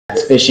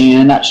That's fishing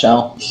in a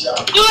nutshell.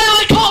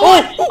 I caught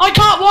one! I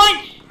caught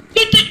one!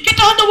 Get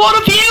the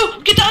underwater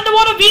view! Get the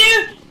underwater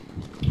view!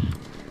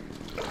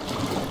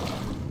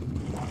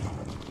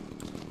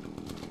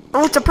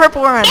 Oh, it's a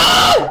purple one.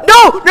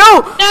 No!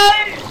 No! No!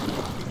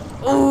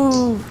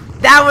 Ooh,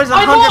 that was a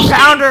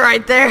 100-pounder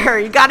right there.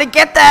 You gotta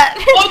get that.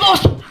 I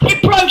lost! He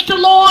broke the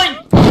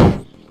line!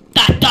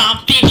 That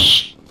damn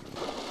fish!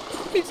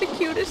 He's the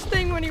cutest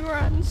thing when he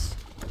runs.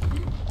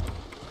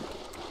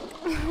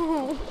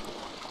 Oh,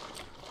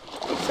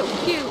 he's so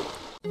cute.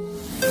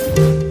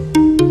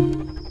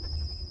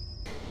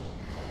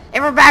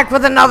 And we're back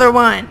with another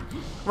one.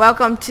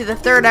 Welcome to the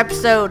 3rd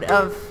episode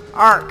of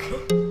Ark.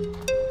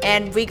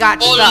 And we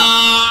got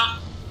stuck.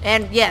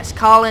 And yes,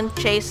 Colin,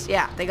 Chase,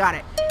 yeah, they got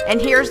it. And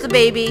here's the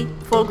baby,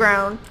 full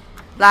grown.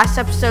 Last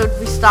episode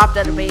we stopped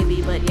at a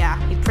baby, but yeah,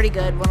 he's pretty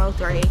good,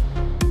 103.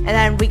 And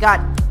then we got,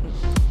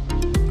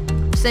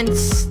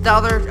 since the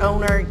other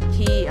owner,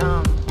 he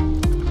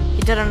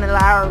didn't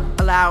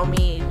allow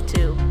me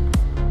to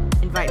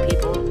invite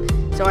people,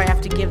 so I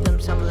have to give them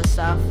some of the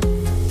stuff,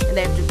 and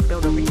they have to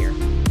build over here.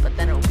 But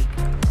then it'll be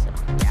good, so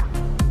yeah.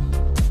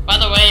 By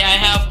the way, I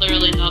have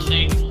literally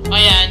nothing. Oh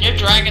yeah, and your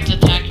dragon's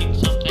attacking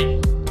something.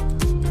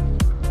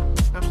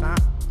 No, it's not.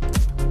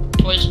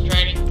 Poison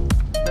dragon.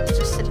 It's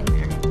just sitting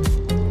there.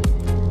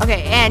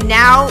 Okay, and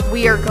now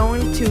we are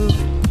going to,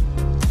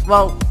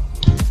 well,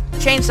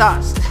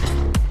 chainsaws.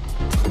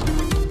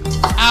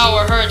 Ow,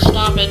 we're hurt.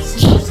 Stop it.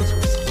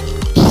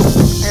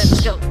 Alright,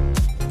 let's go.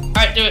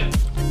 Alright, do it.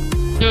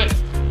 Do it.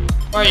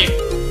 Where are you?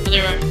 Oh,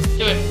 there you are.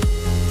 Do it.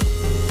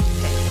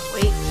 Okay,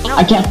 wait. No,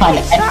 I can't find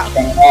okay, stop.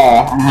 anything at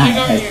all. Let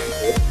go over here.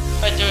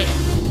 Alright, do it.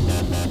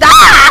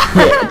 Ah!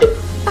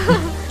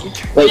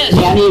 Wait, Yes.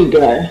 I need to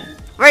go.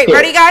 Right, Here,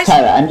 ready, guys?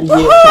 Tyler, I need you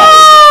to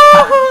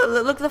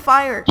try. Look at the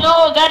fire.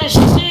 Yo, that is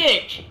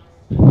sick.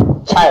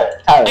 Tyler.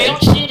 I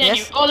don't see it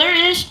Yes. anymore. Oh, there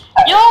it is.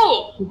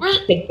 Yo! Where's...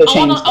 Take the I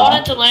chainsaw. want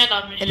it to land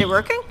on me. Is it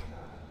working?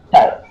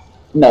 Tyler.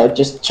 No,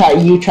 just try.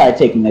 You try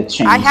taking the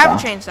chainsaw. I have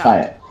a chainsaw. Try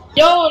it.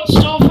 Yo, it's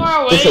so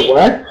far away. Does it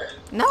work?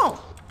 No.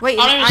 Wait,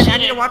 I don't even see I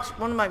need to it. watch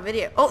one of my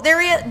videos. Oh, there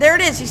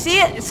it is. You see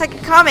it? It's like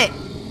a comet.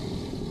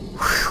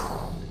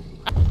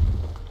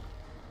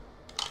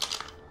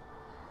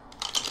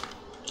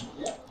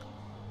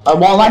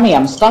 Won't let me.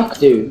 I'm stuck,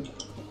 dude.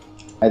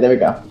 Alright, there we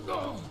go.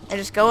 I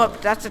just go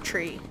up. That's a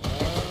tree.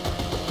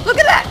 Look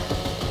at that.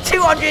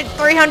 200,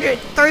 300,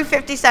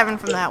 357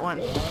 from that one.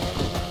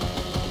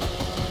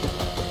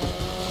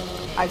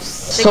 I've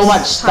So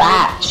much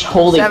thatch.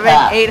 Holy 700,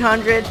 crap.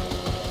 800,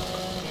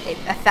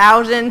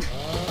 1,000.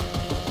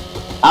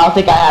 I don't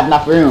think I have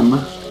enough room.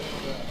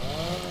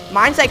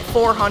 Mine's like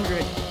 400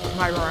 in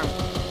my room.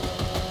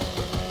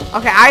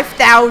 Okay, I have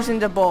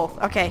 1,000 of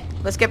both. Okay,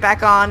 let's get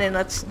back on and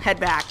let's head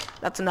back.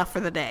 That's enough for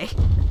the day.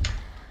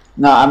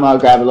 No, I'm gonna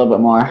grab a little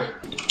bit more.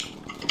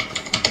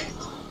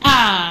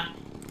 Ah.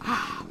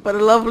 What a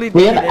lovely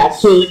We day have it is.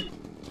 absolutely.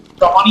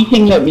 The only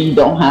thing that we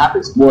don't have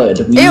is wood.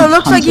 We Ew, need it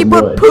looks like tons you of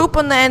put wood. poop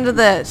on the end of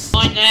this.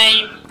 My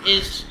name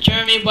is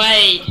Jeremy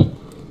Wade.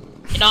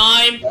 And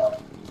I'm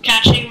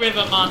catching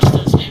river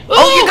monsters.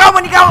 Oh, you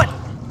going, you going!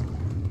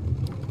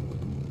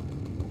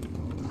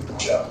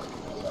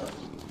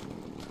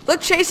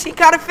 Look, Chase, he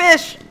caught a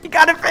fish. He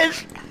got a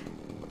fish.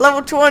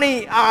 Level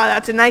 20. Ah,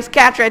 that's a nice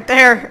catch right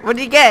there. What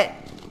did you get?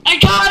 I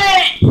caught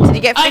it! Did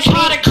you get I fish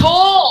caught meat? a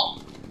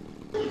coal!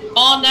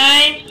 My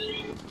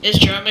name is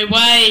Jeremy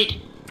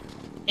Wade.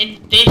 And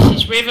this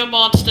is River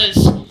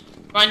Monsters.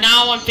 Right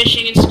now I'm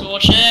fishing in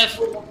Scorched,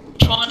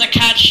 trying to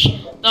catch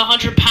the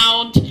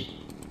 100-pound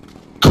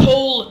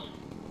coal.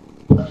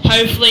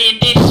 Hopefully in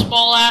this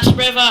small ass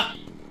river,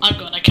 I'm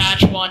gonna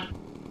catch one.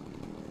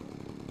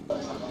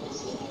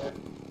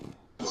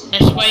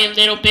 Let's wait a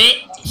little bit,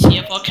 see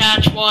if I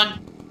catch one.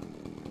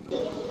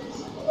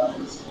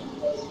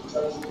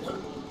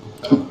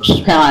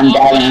 Apparently I'm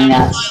gathering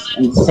that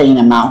insane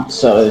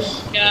amounts of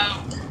Go.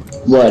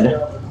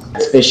 wood.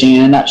 That's fishing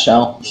in a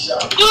nutshell.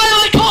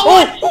 I caught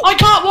one! I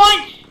caught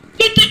one!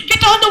 Get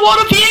the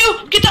underwater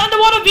view! Get the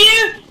underwater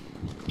view!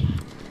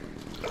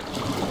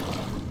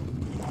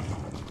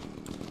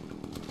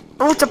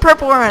 Oh, it's a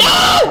purple one.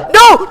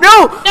 No!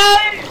 No! No!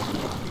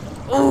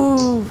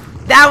 Ooh,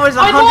 that was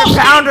a I lost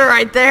 100-pounder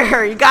right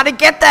there. You gotta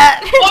get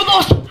that. I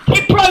lost!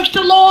 He broke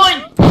the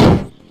line!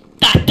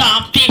 That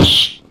damn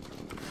fish!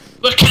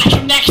 We'll catch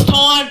him next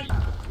time!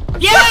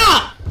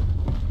 Yeah!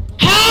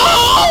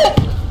 Help!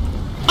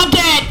 I'm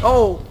dead!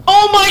 Oh.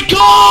 Oh my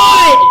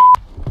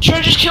god! Should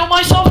I just kill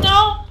myself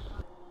now?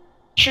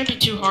 Shouldn't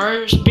be too hard,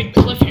 there's a big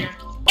cliff here.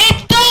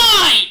 It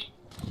died!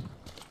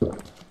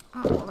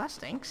 Oh, well, that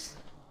stinks.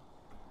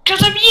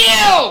 Cause I'm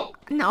you!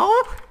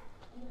 No?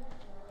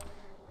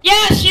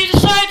 Yes, you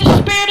decided to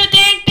spare the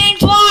dang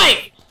thing's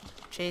life!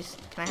 Chase,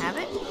 can I have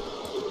it?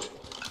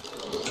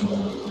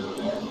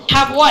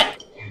 Have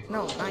what?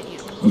 No, not you.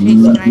 Chase,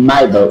 can I My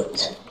have it?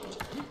 boat.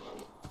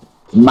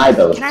 My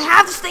boat. Can I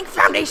have the stink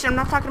foundation? I'm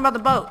not talking about the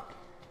boat.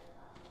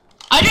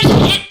 I just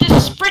hit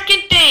this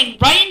freaking thing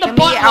right in the Give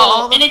me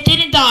all butthole the- and it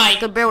didn't die.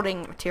 The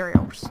building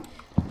materials.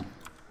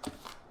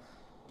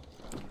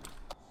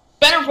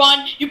 Better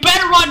run. You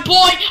better run,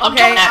 boy. I'm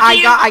Okay, coming after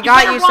you. I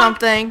got you better run.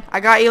 something. I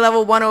got you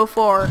level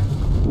 104.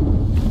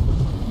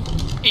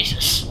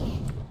 Jesus.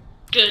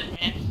 Good,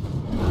 man.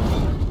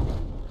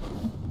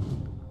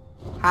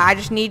 I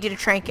just need you to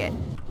trinket.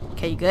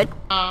 Okay, you good?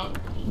 Okay,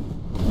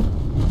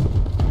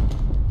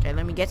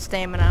 let me get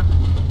stamina.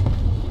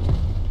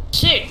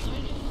 Sick.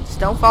 Just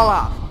don't fall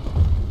off.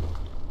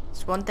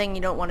 It's one thing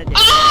you don't want to do.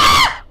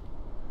 Ah!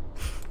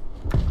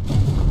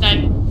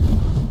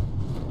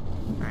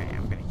 Alright,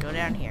 I'm gonna go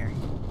down here.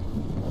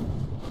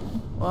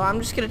 Well, I'm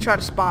just gonna try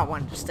to spot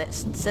one.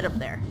 Just sit up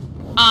there.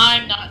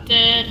 I'm not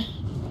dead.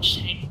 Just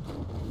hang.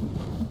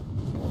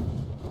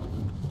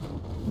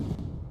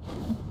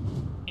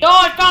 Yo,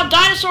 I found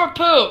dinosaur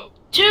poop!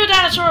 2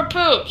 dinosaur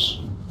poops!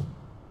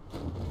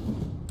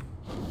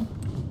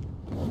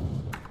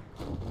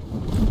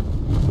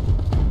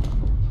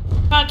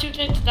 Found 2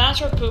 things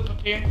dinosaur poop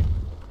up here.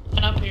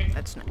 And up here.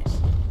 That's nice.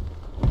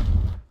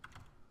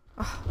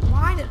 Oh,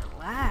 why did it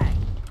lag?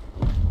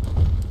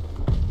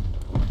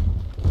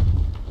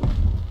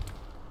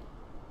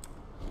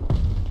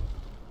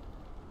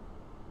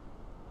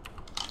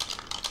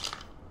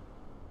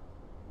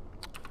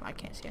 I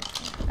can't see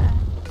anything like that.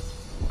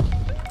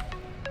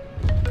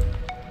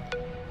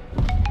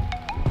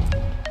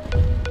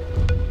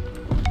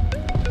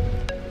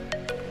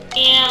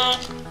 And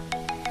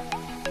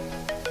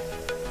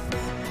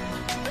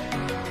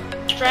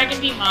dragon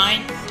be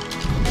mine.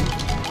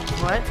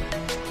 What?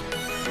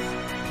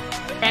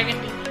 Dragon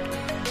be mine.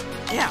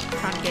 Yeah, I'm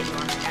trying to get you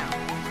on it now.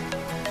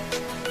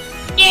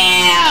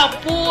 Yeah,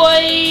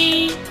 boy!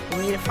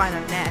 We need to find a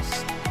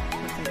nest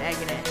with an egg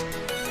in it.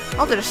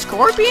 Oh, there's a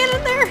scorpion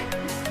in there?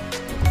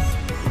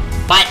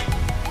 What?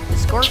 The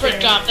scorpion.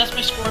 Frick up, that's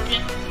my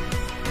scorpion.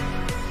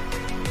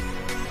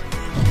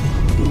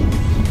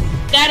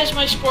 That is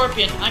my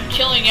scorpion. I'm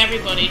killing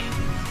everybody.